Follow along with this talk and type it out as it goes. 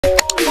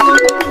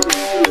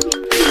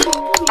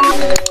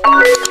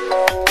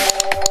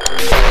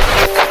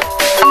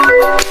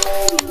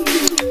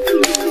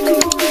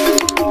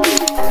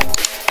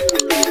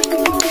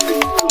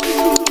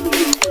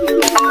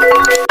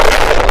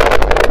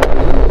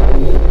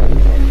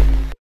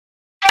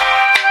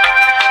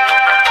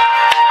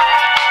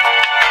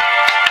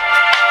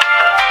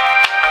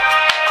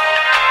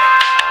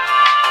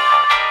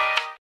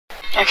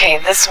Okay,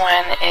 this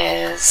one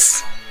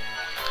is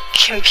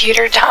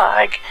Computer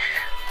Dog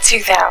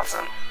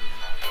 2000.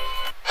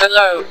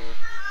 Hello.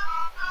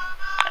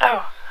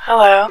 Oh,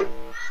 hello.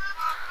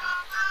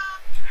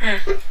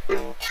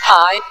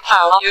 Hi,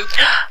 how are you?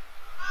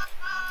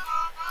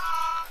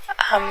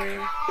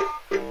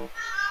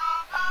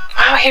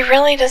 Wow, he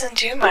really doesn't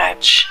do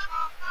much.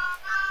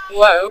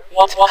 Whoa,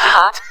 what was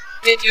that?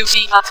 Did you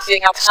see that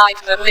thing outside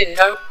the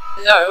window?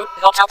 No,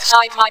 not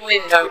outside my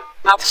window.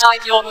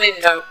 Outside your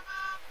window.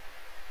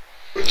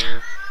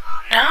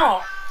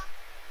 No.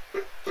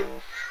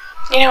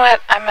 You know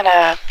what? I'm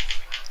gonna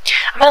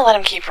let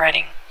him keep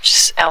running,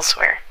 just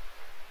elsewhere.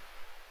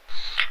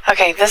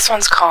 Okay, this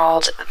one's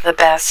called The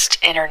Best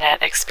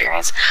Internet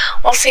Experience.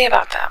 We'll see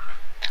about that.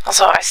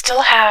 Also, I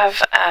still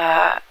have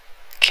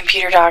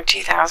Computer Dog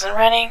 2000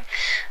 running,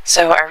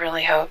 so I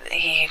really hope that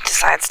he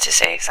decides to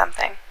say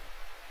something.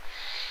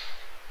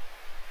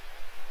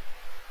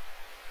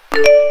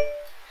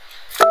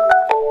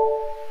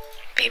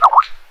 Beep.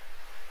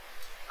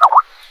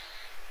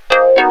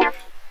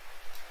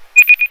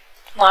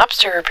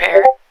 Lobster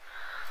repair.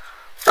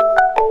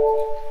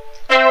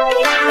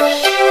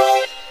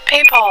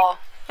 PayPal.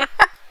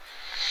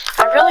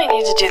 I really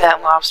need to do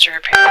that lobster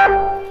repair.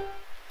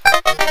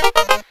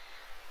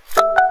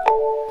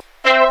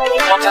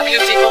 What a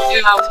beautiful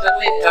view out the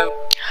window.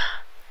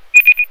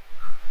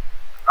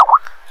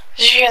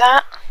 Did you hear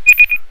that?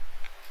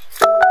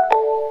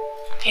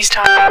 He's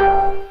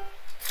talking.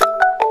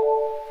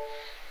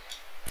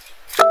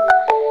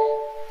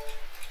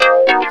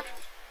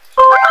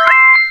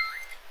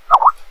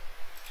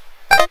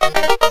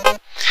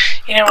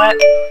 You know what?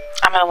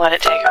 I'm gonna let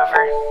it take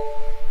over.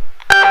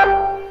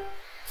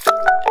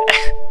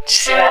 Did you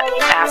see that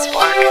ass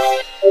block?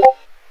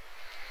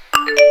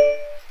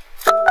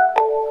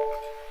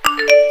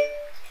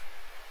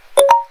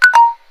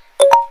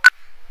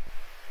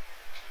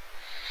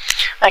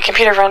 My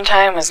computer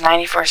runtime was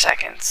 94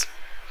 seconds.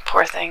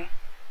 Poor thing.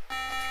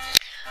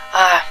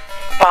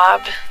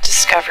 Bob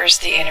discovers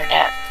the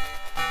internet.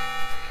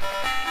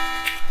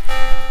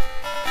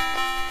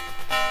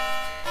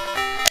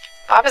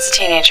 Bob is a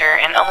teenager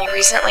and only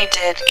recently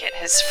did get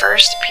his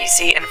first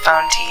PC and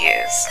phone to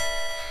use.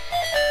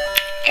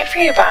 Good for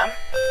you, Bob.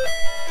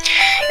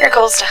 Your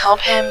goal is to help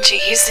him to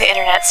use the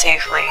internet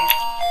safely.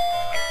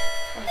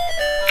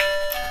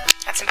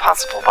 That's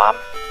impossible, Bob.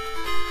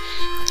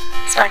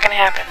 It's not going to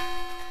happen.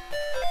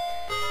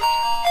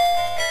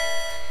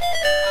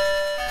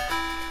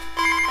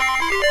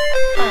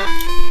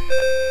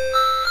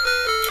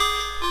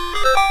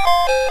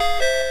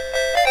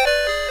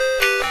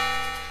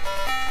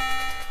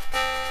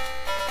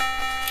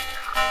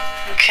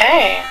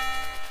 Okay.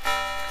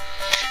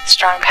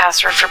 Strong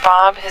password for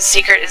Bob. His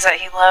secret is that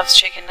he loves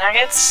chicken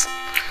nuggets.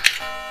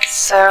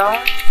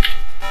 So,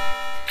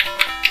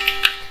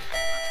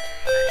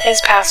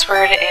 his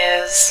password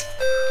is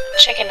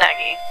chicken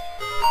nugget.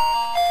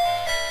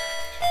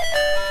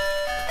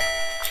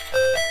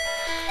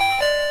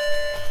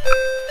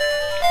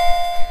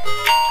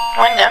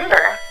 One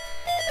number.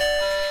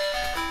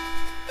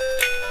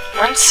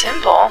 One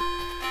symbol.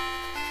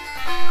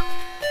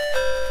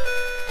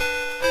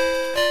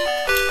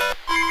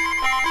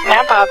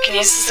 Now Bob can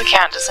use this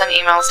account to send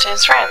emails to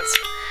his friends.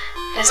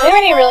 Does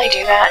anybody really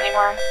do that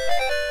anymore?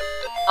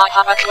 I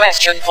have a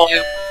question for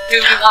you. Do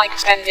you like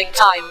spending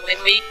time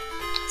with me?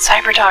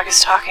 Cyberdog is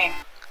talking.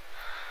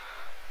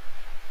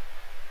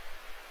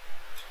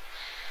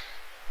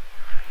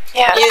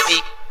 Yes.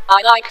 Yippee.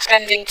 I like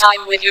spending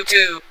time with you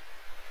too.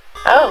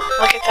 Oh,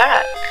 look at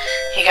that.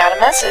 He got a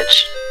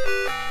message.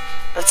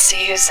 Let's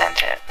see who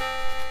sent it.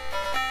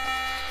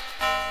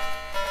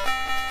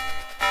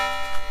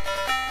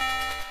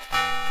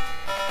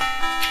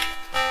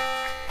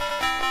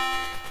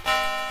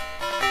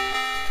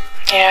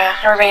 Yeah,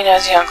 everybody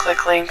knows you don't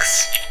click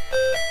links.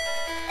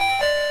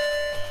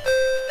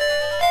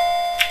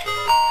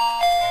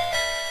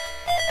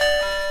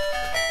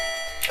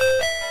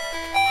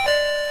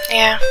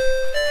 Yeah.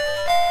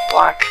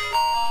 Block.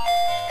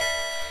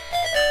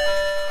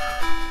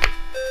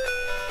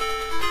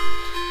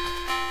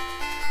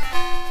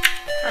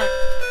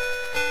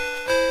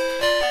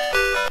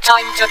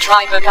 Time to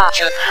try the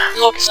gadget.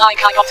 Looks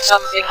like I got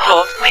something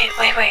good. Wait.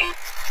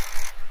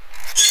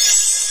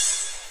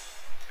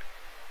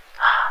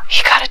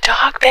 He got a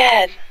dog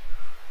bed.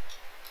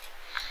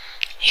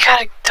 He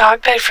got a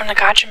dog bed from the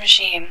gotcha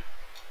machine.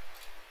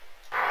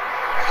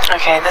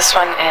 Okay, this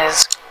one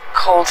is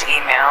cold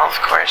email. Of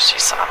course, you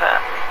saw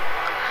that.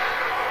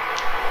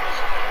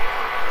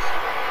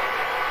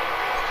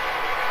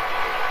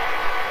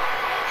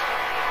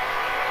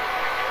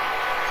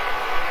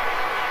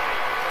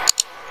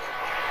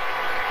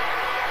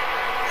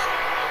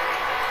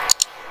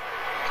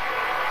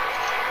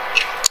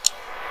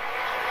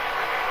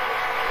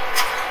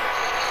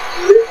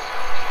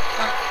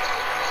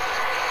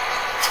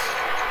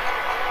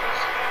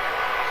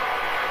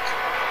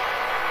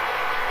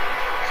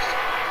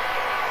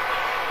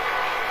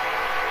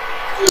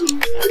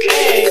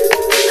 Okay.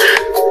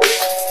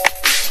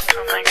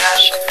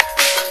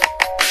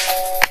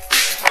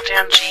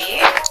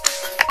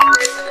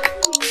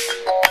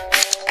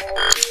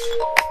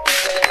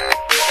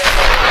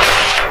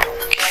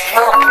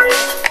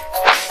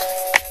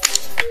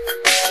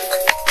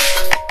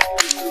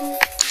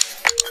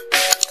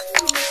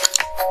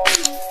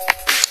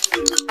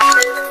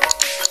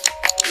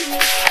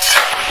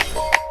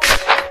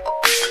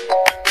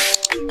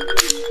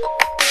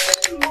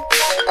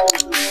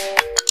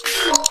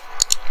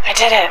 I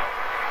did it.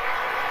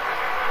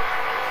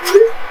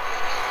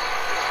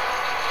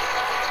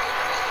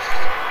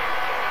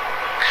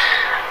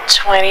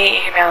 $20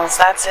 emails,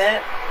 that's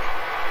it?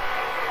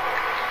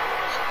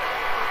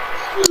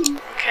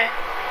 Okay.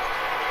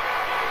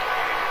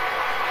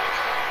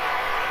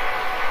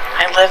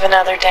 I live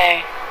another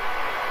day.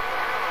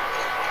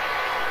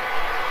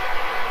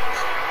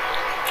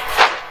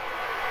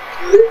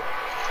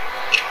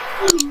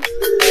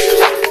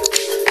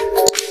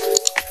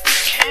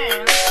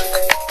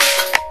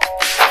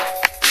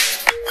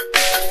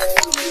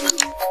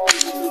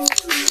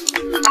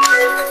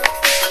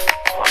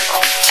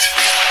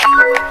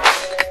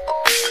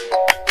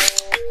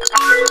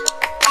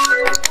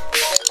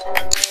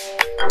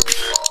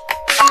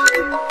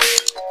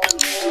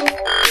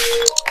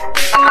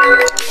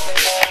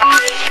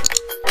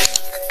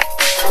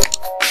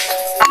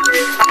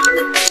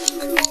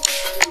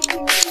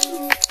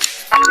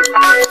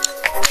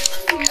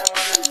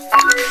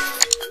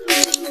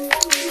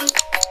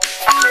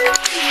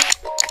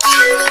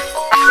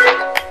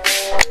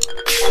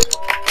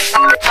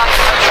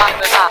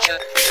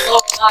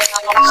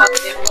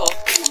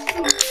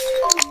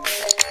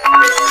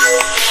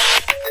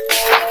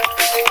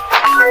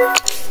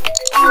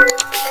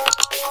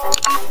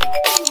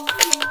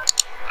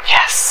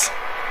 Yes.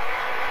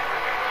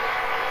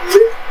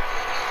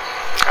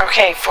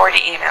 Okay, 40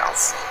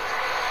 emails.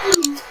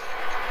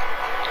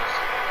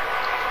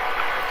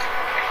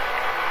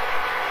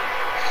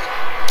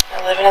 I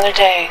live another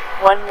day.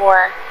 One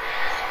more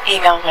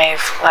email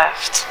wave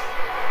left.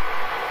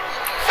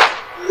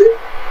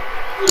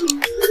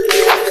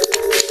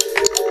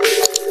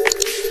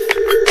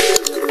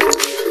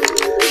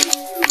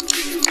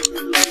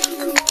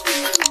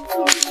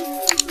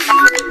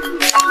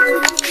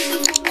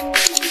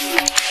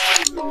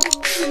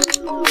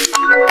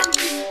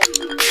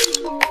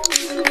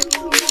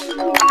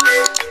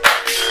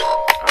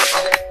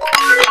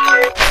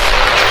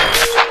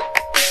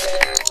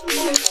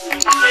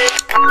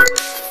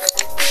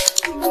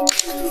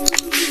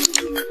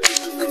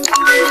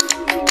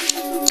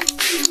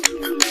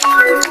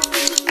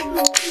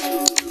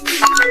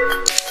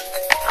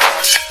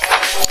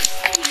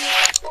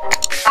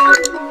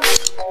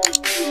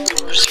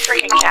 There's a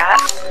freaking cat.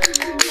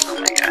 Oh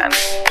my god.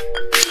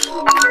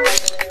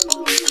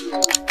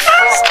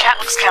 This cat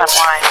looks kind of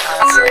blind,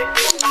 honestly.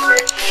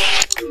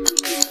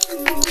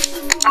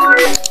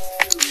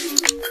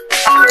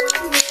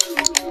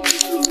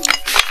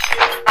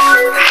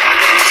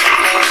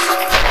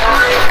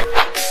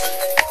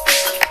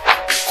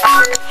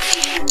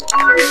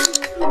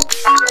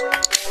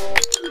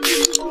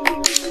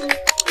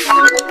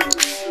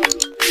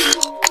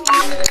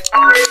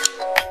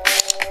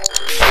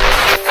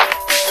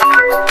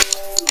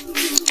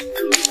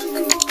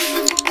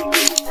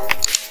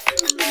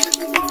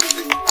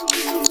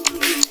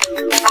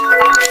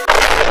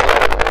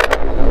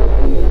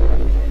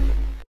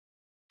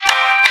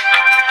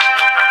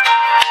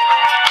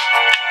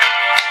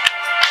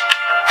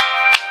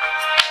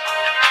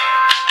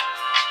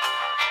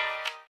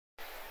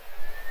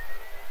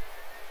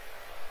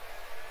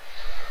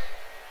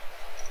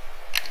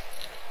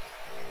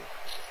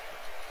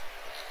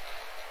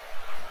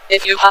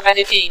 If you have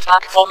any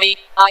feedback for me,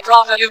 I'd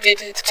rather you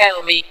didn't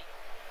tell me.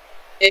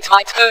 It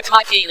might hurt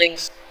my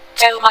feelings.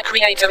 Tell my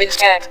creator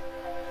instead.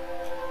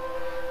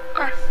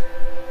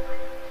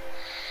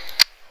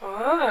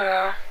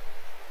 Ooh.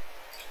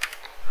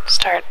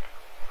 Start.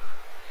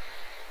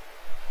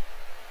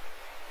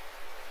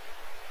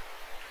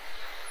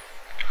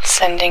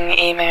 Sending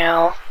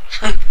email.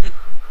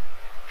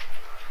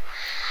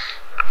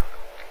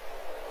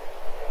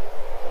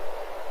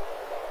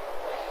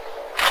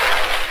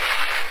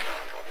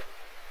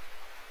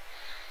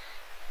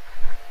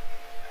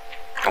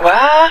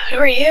 What? Who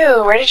are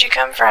you? Where did you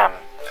come from?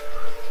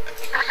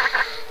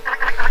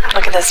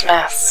 Look at this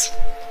mess.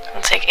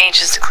 It'll take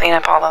ages to clean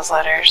up all those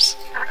letters.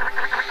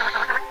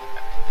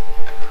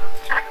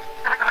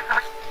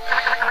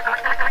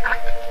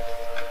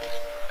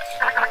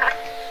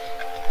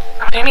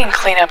 What do you mean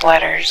clean up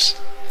letters?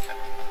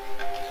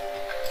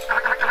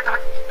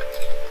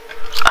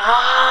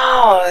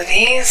 Oh,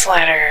 these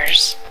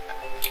letters.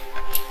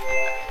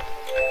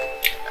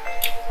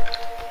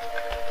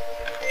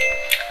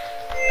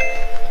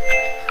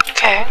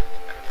 Okay.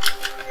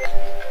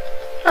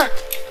 Huh.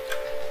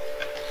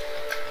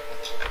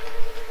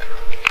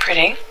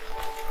 Pretty.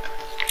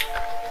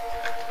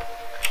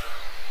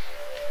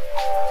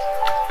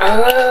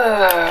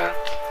 Ooh.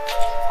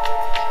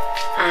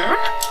 Hmm?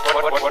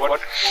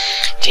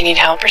 Do you need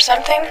help or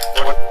something?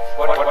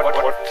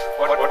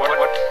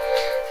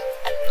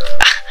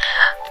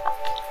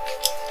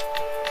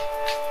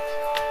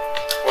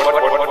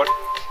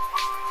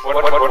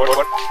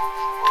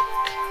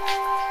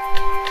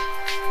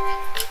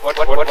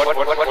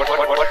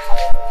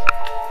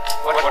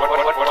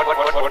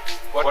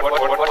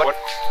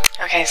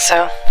 Okay,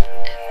 so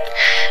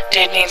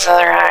dude needs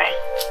another eye.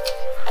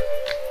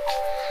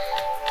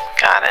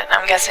 Got it.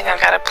 I'm guessing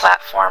I've got a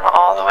platform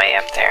all the way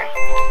up there.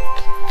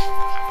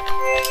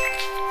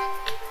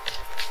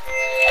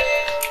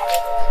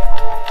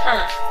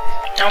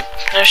 Nope,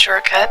 no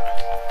shortcut.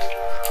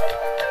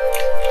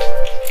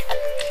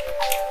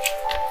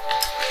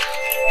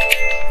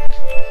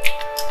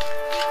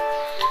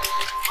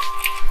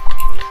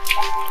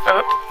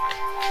 Oh.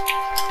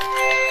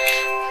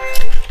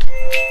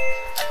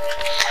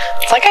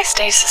 It's like I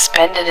stay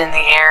suspended in the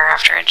air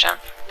after I jump.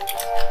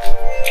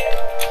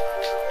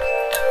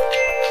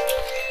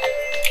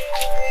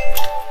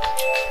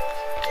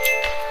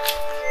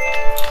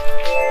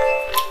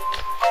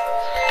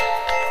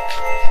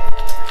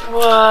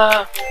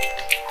 Whoa.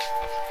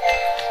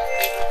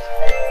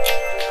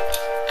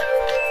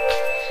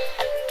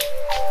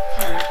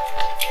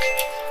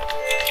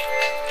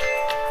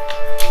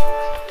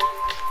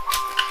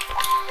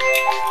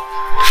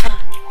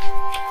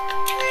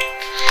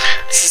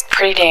 This is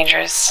pretty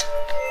dangerous.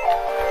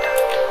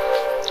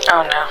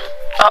 Oh no.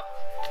 Oh.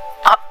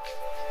 Oh.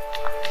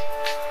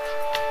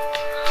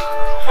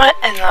 What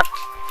in the...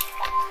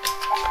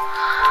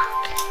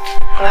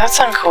 Well, that's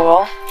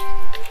uncool.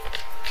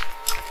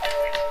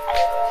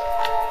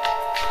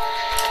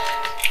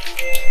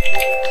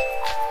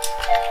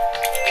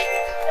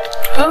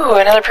 Ooh,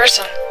 another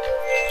person.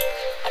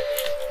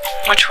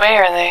 Which way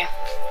are they?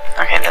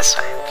 Okay, this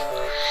way.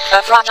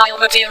 A fragile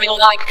material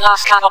like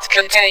glass cannot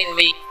contain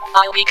me.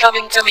 I'll be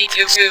coming to meet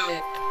you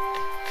soon.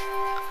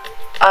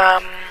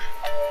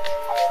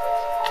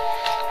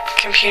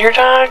 Computer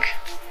dog?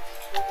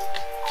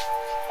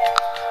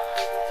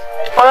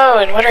 Whoa,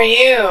 and what are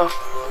you?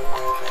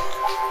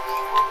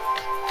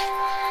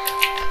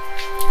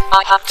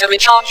 I have to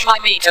recharge my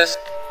meters.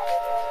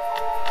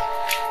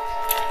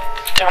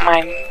 Don't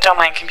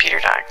mind computer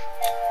dog.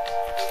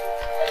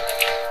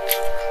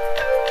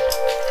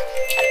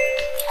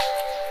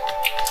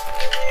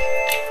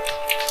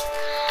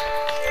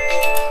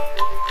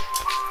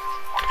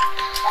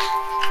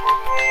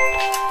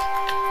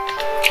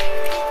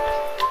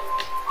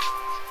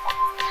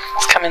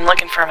 It's coming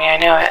looking for me, I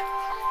know it.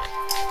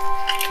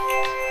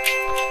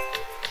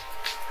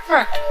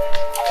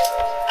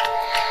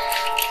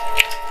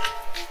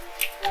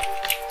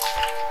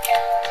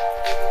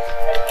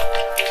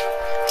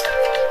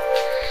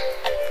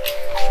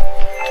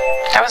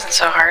 That wasn't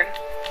so hard.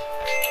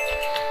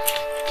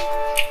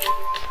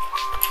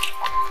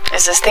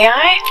 Is this the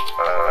eye?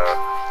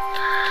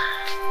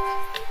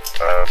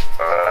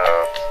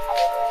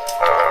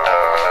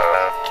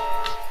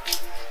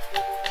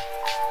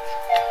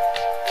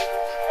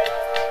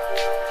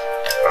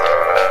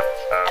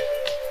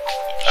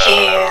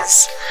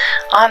 He's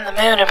on the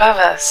moon above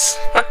us.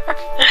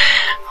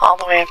 All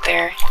the way up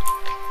there.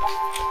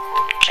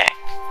 Okay.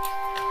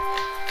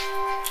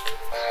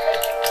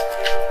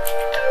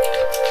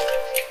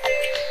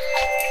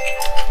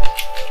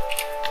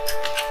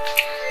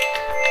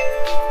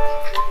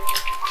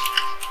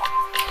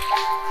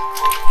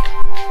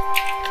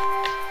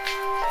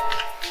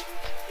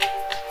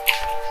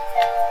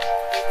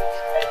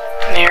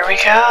 There we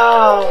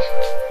go.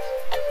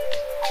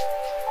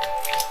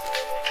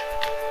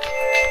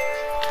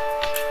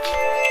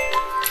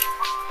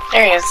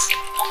 There he is.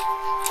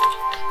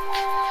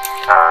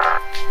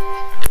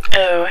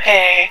 Oh,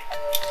 hey.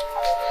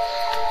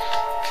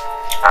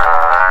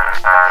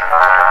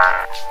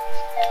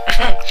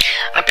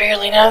 I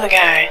barely know the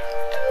guy.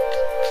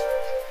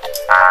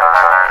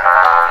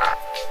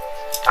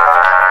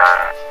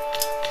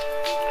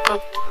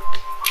 Boop.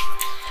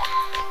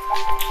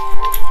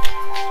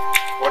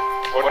 What?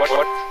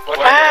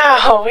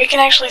 Wow, we can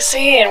actually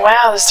see, and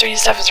wow, this 3D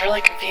stuff is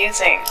really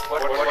confusing.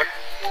 What?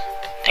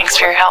 Thanks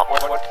for your help.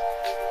 What?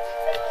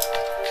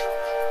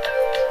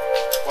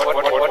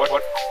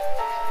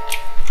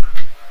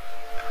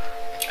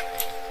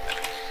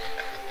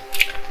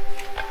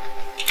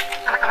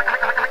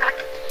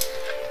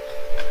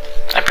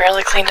 I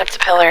barely cleaned up the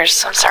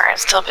pillars. I'm sorry, I'm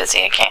still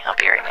busy. I can't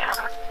help you right now.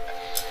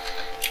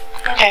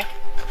 Okay.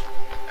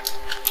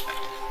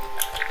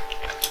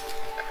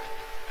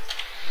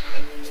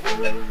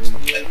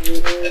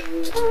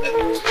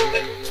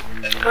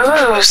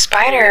 Ooh,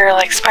 spider,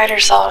 like spider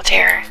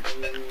solitaire.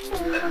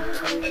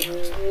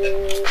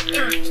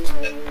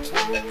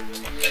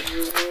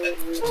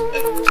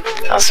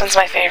 This one's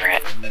my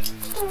favorite.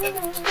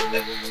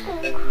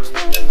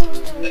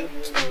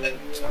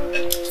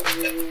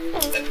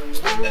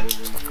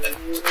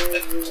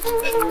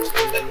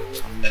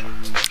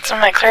 Some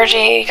of my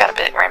clergy got a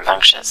bit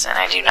rambunctious, and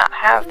I do not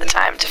have the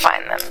time to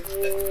find them.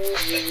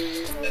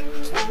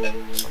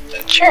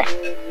 Sure.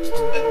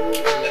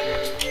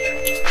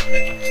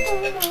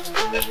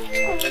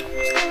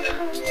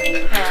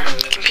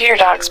 Computer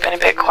dog's been a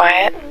bit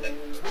quiet.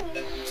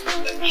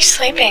 He's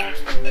sleeping.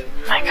 Oh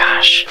my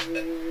gosh.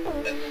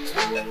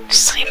 He's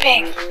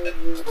sleeping.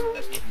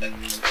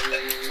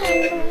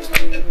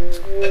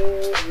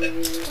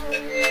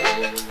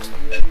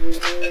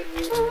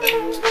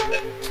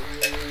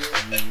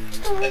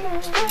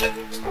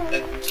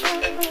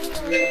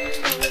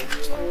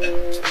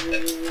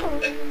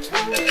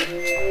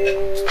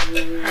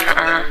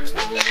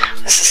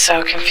 This is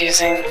so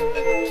confusing.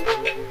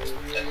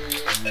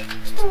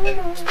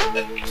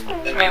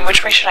 I mean,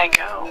 which way should I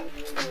go?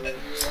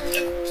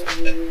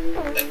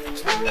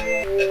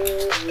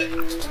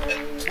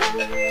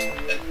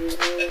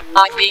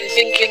 I've been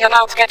thinking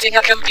about getting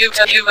a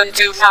computer human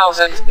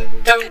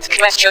 2000. Don't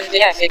question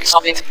the ethics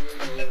of it.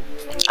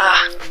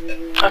 Ah,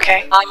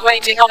 okay. I'm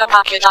waiting on a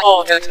package I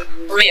ordered.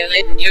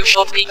 Really, you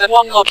should be the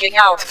one looking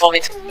out for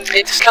it.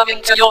 It's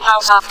coming to your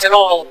house after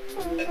all.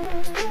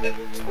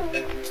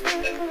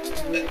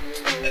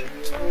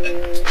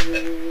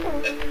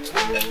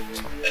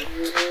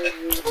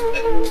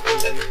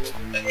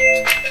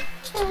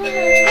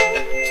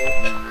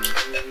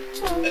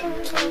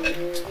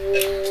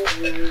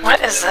 What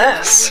is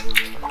this?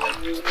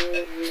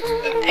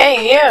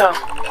 Hey, you!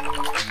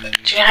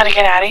 Do you know how to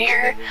get out of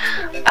here?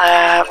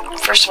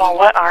 First of all,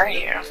 what are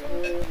you?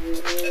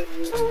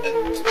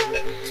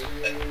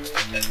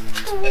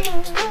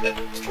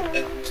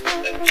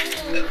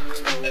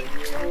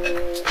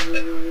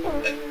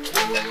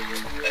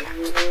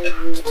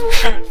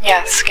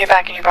 Yes, get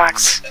back in your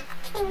box.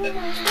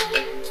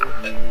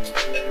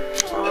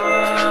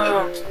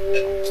 Whoa.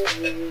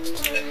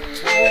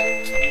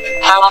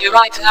 How are you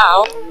right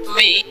now?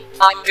 Me?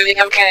 I'm doing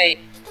okay.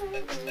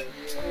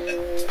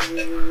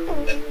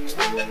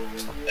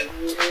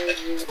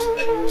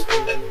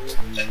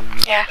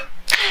 Yeah,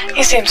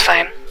 he seems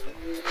fine.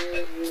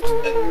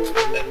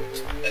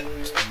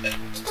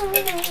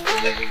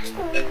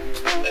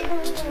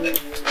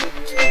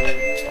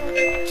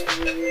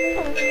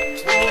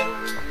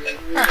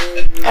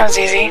 That was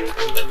easy.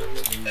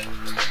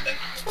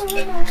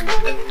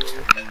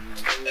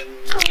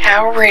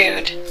 How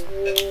rude.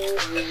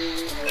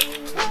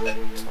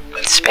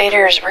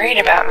 Spader is worried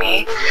about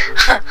me.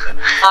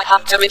 I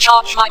have to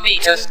recharge my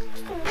meters.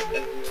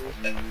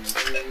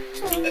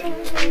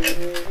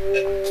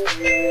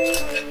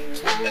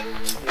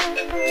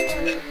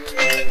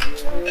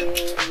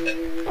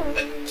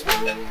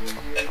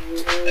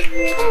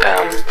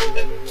 Boom.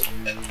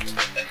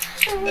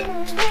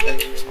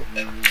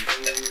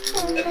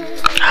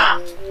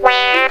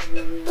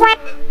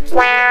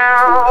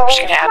 I'm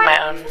just gonna add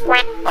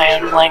my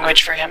own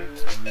language for him.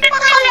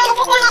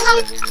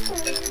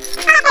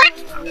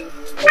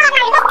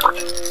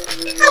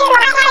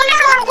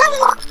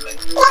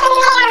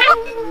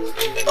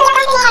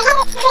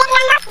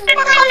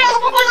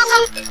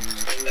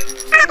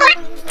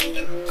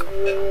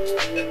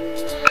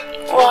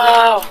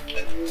 Whoa.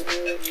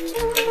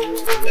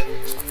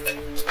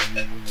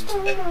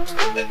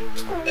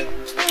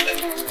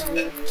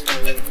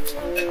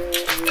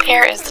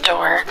 Here is the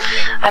door.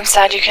 I'm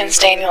sad you couldn't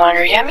stay any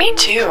longer. Yeah, me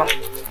too.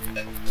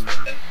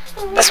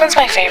 This one's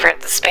my favorite.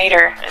 The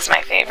Spader is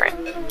my favorite.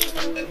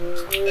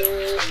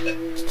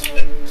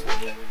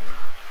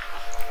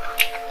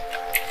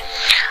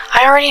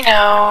 I already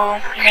know.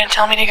 You're gonna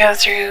tell me to go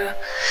through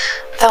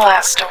the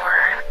last door.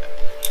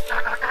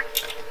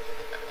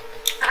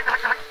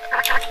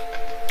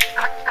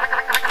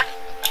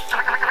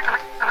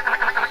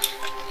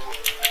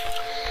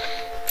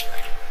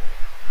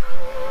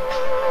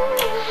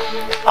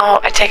 Oh,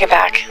 I take it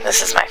back.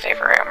 This is my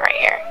favorite room right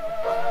here.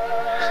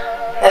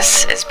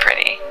 This is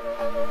pretty.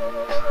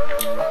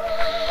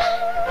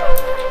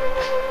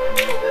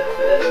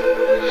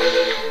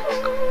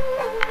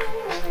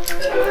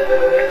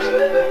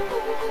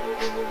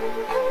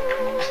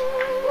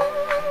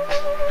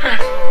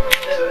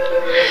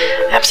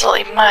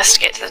 Absolutely must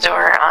get to the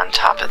door on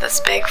top of this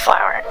big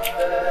flower.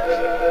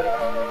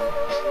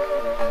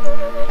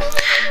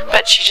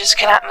 But she just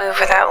cannot move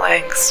without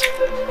legs.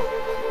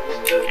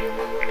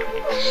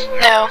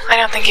 No, I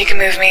don't think you can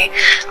move me.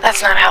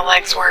 That's not how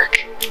legs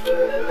work.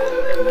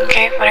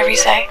 Okay, whatever you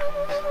say.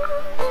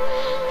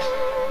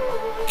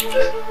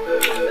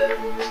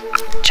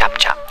 Chop,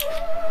 chop.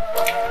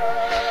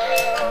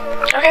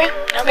 Okay,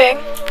 no big.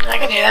 I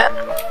can do that.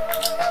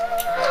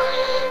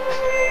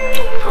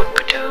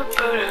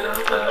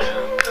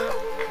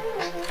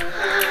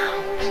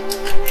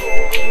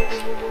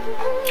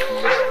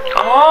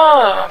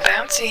 Oh,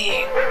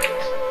 bouncy.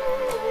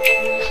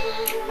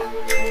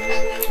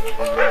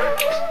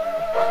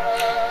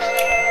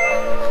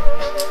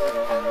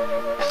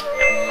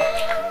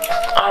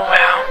 Oh,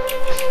 wow.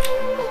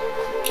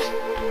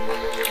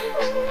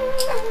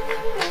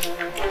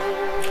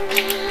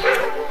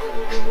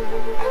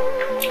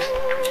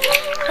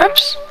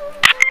 Oops.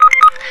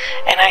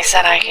 And I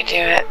said I could do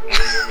it.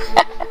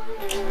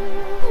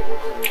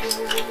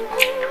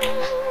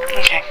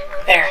 Okay,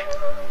 there.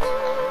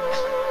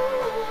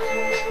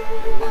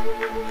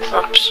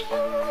 Oops.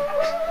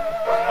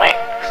 Wait.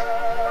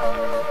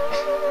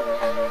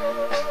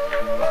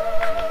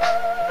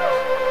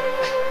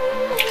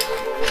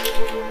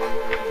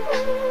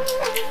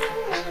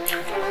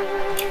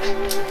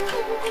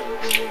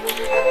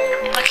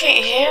 Look at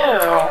you.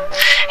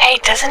 Hey,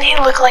 doesn't he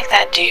look like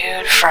that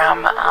dude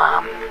from,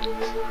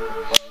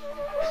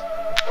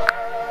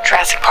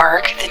 Jurassic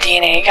Park, the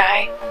DNA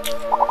guy?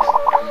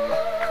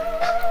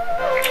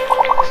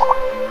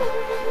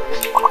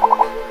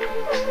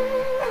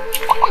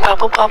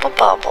 Bubble, bubble,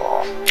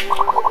 bubble.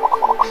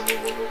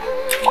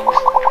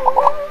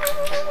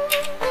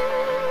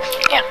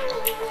 Yeah.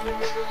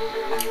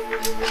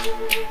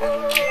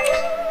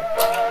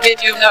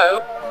 Did you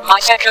know? My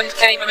second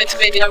favorite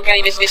video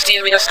game is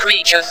Mysterious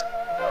Creatures.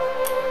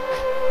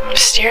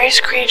 Mysterious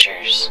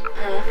creatures.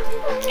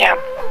 Yeah.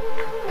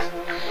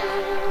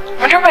 I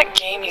wonder what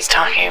game he's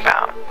talking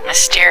about.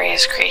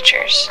 Mysterious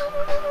creatures.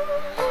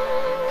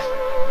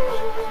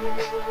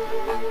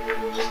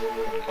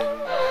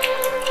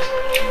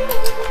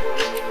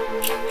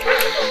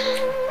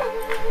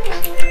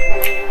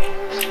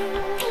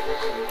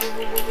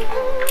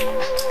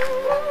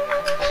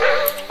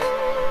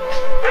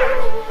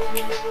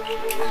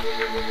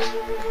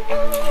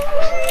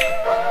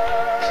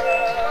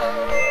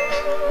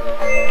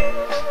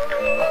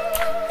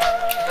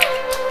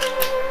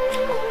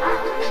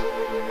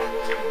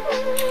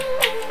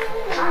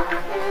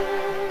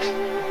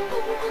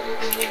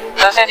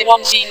 Has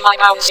anyone seen my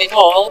bouncy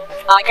ball?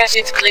 I guess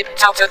it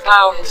clipped out of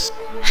bounds.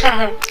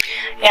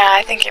 Yeah,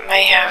 I think it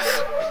may have.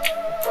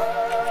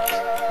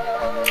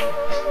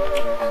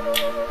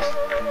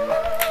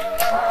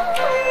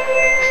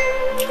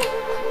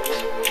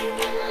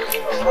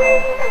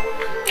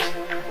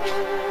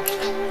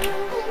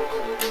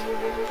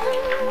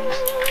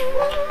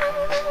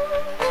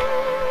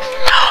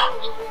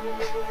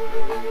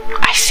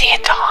 I see a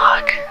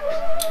dog.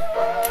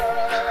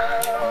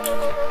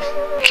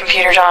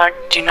 Computer dog,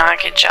 do not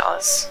get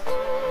jealous.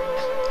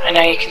 I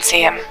know you can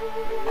see him.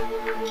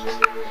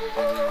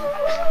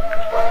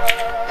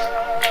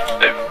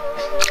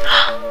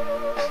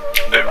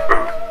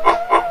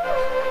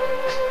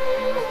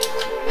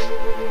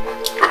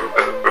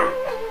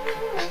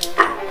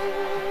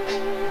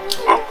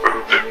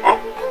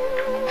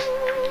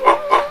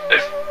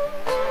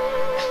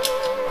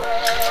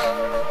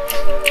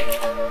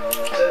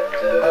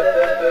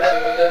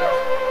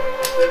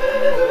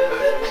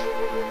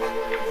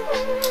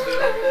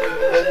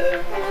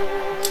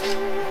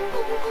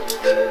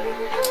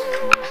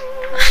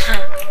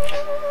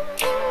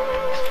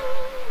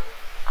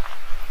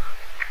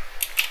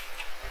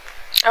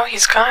 Oh,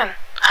 he's gone.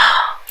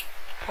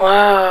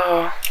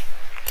 Whoa.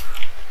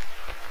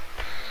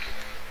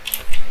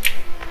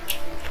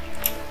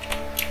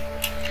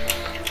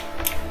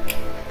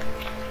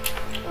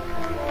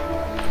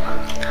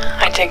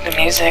 I dig the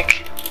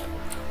music.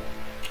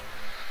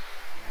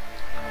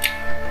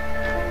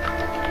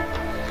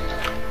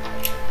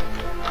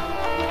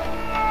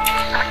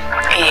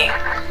 Hey.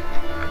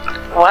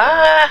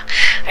 What?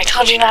 I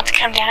told you not to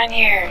come down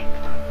here.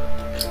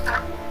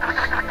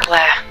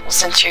 Blah. Well,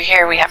 since you're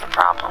here, we have a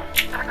problem.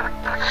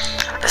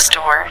 This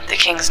door, the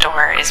king's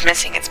door, is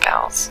missing its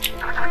bells.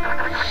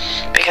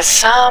 Because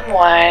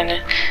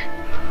someone...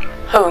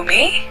 Who,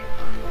 me?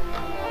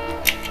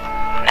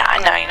 Nah,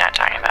 no, you're not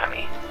talking about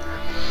me.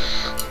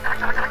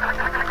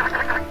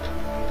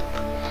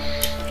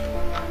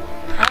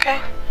 Okay.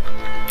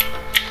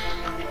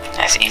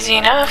 That's easy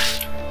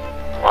enough.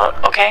 Well,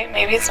 okay,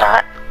 maybe it's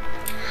not.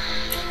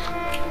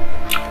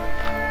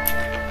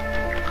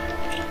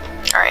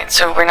 Alright,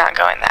 so we're not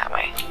going that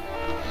way.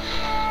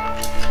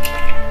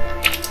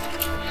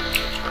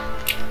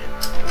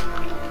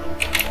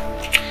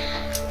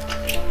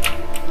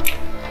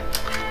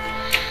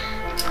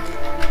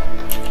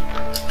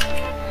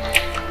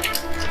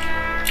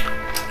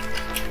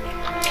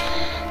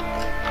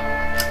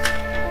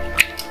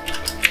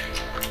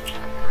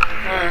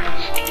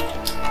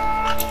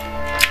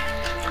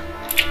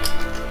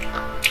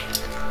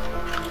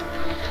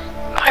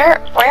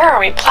 Where are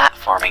we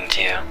platforming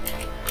to?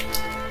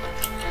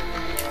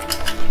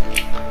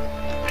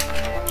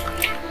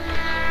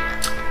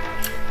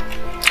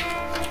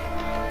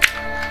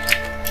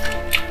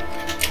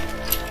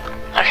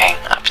 Okay,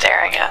 up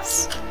there, I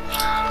guess.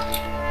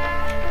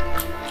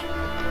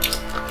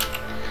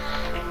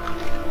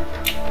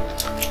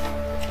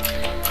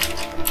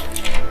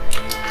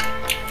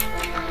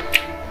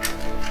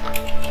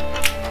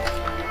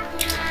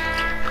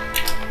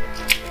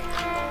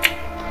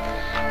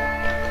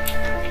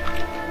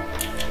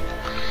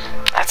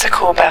 That's a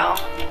cool bell.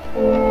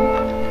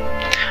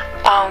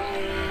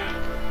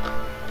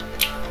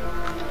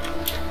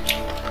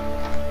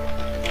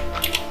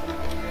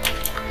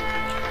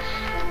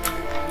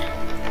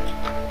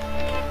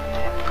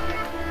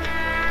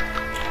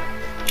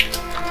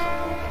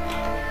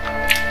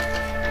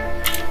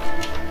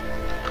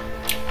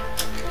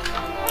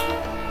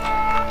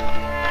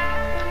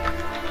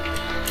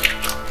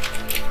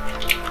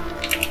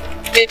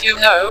 Did you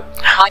know?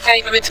 My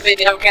favorite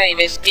video game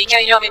is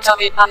PK Yummy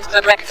Tummy and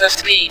the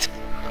Breakfast Beat.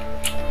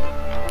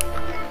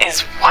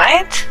 Is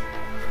what?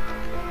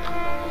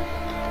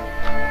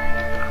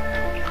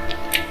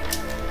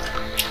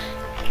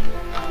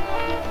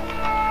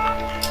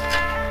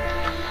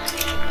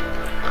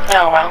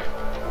 Oh well.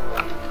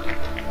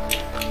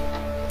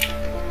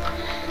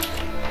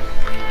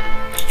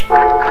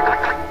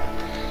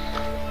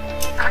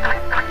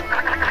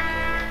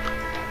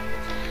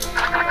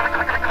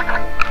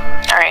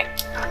 Alright.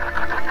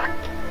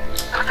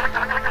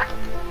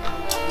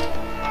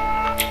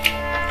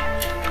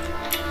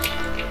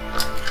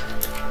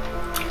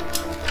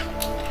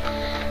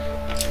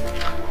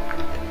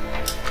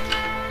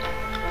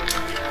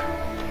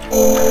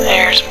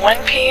 There's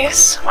one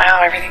piece.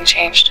 Wow, everything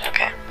changed.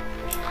 Okay.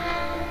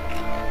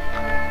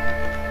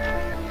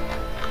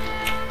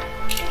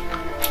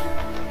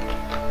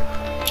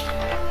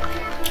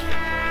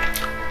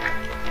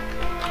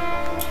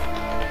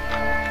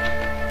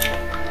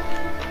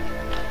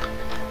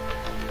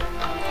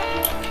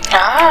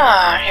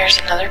 Here's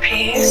another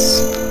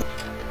piece.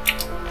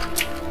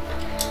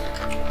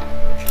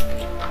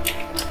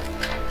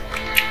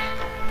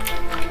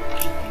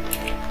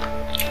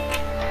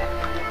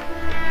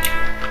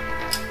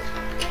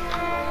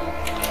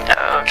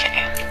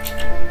 Okay.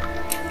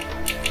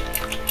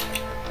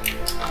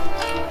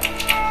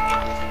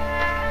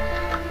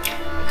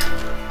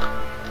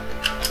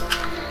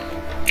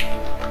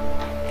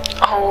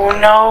 Oh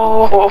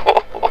no!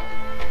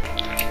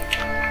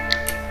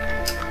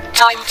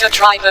 Time to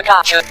try the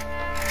gadget.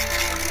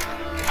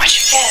 What'd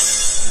you get?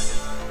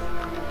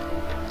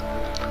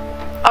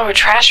 Oh, a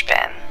trash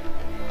bin.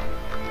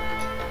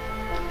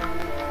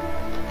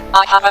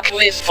 I have a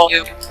quiz for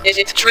you. Is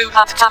it true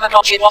that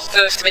Tamagotchi was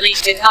first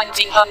released in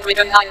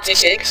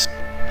 1996?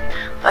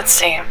 Let's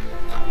see.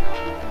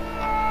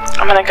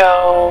 I'm gonna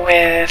go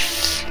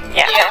with...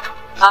 yeah. Yep,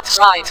 that's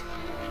right.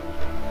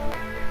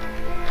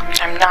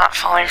 I'm not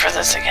falling for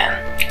this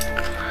again.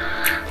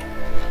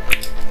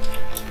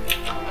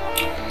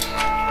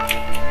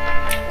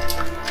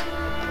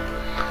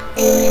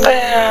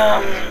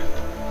 Boom.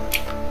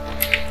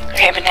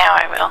 Okay, but now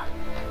I will.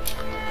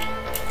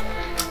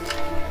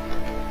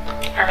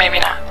 Or maybe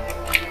not.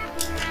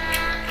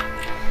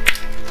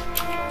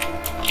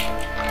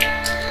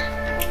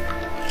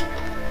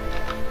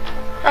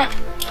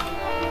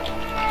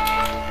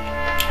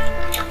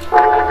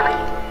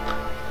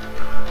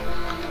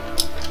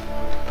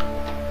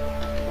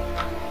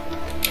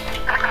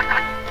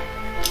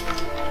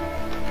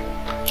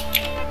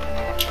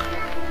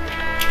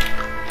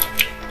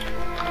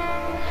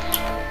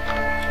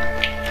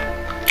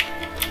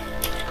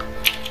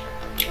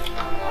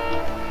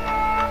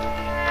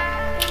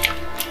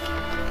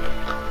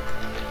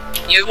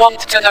 You want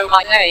to know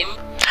my name?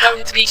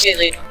 Don't be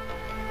silly.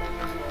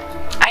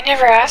 I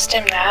never asked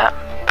him that,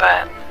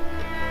 but...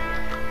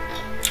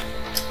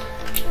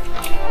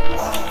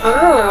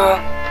 Ooh.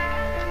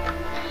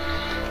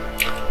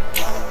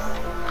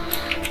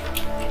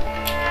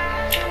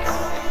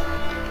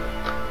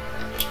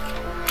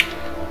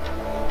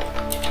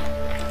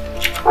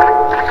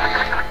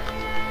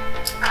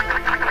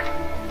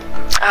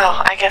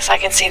 Oh, I guess I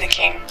can see the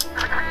king.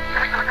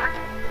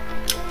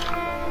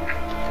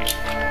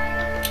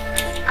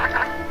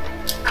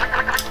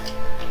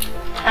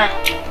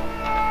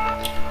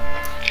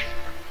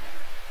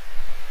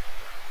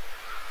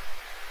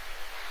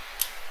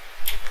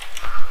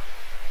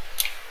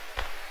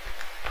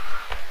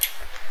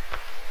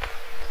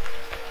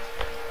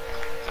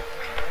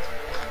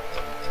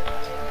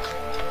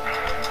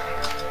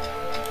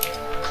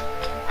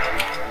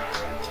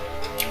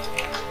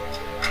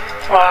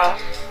 Wow.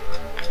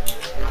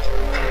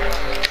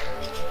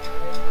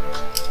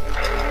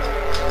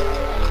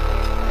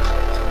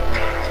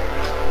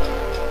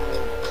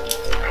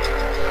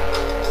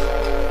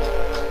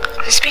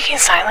 Are you speaking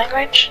sign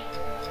language?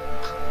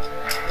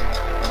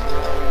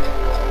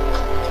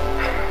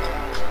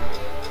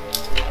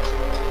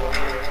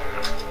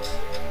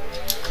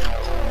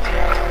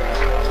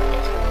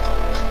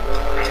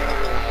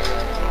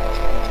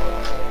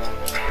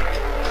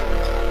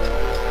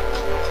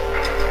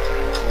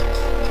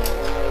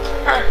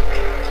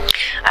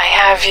 I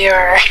have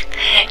your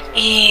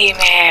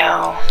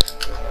email.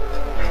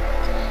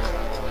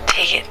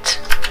 Take it.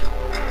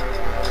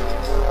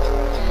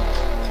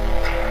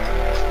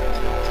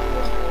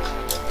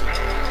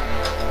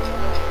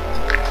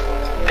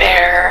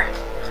 Bear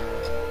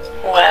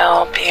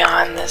well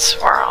beyond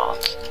this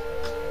world.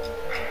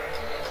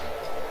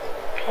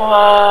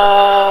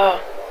 Whoa.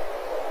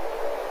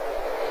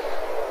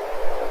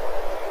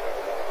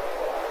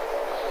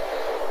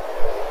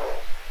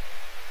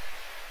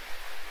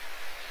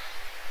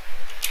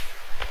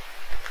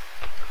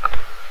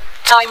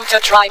 Time to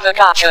try the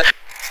gadget.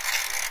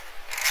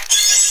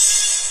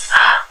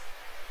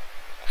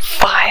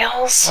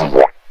 Files?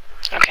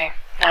 Okay,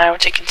 now I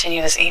want to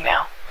continue this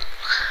email.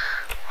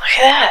 Look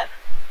at that.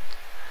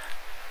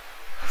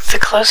 The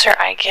closer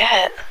I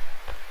get,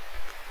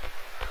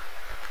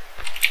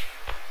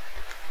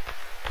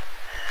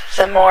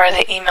 the more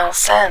the email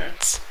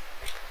sends.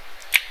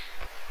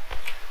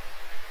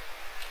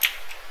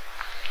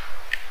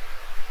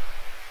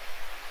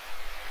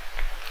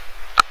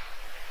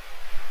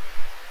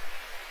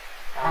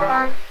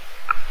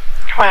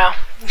 Wow.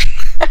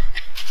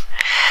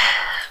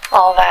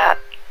 All that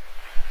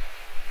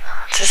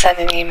to send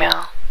an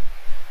email.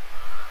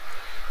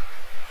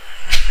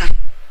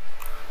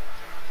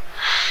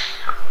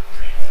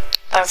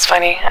 That was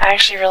funny. I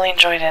actually really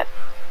enjoyed it.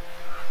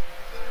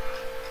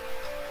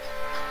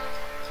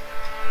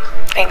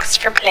 Thanks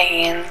for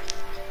playing.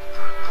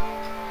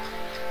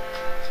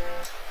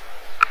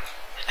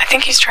 I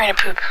think he's trying to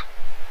poop.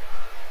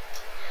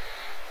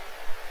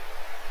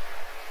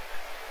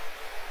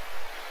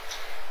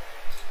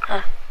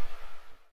 Huh.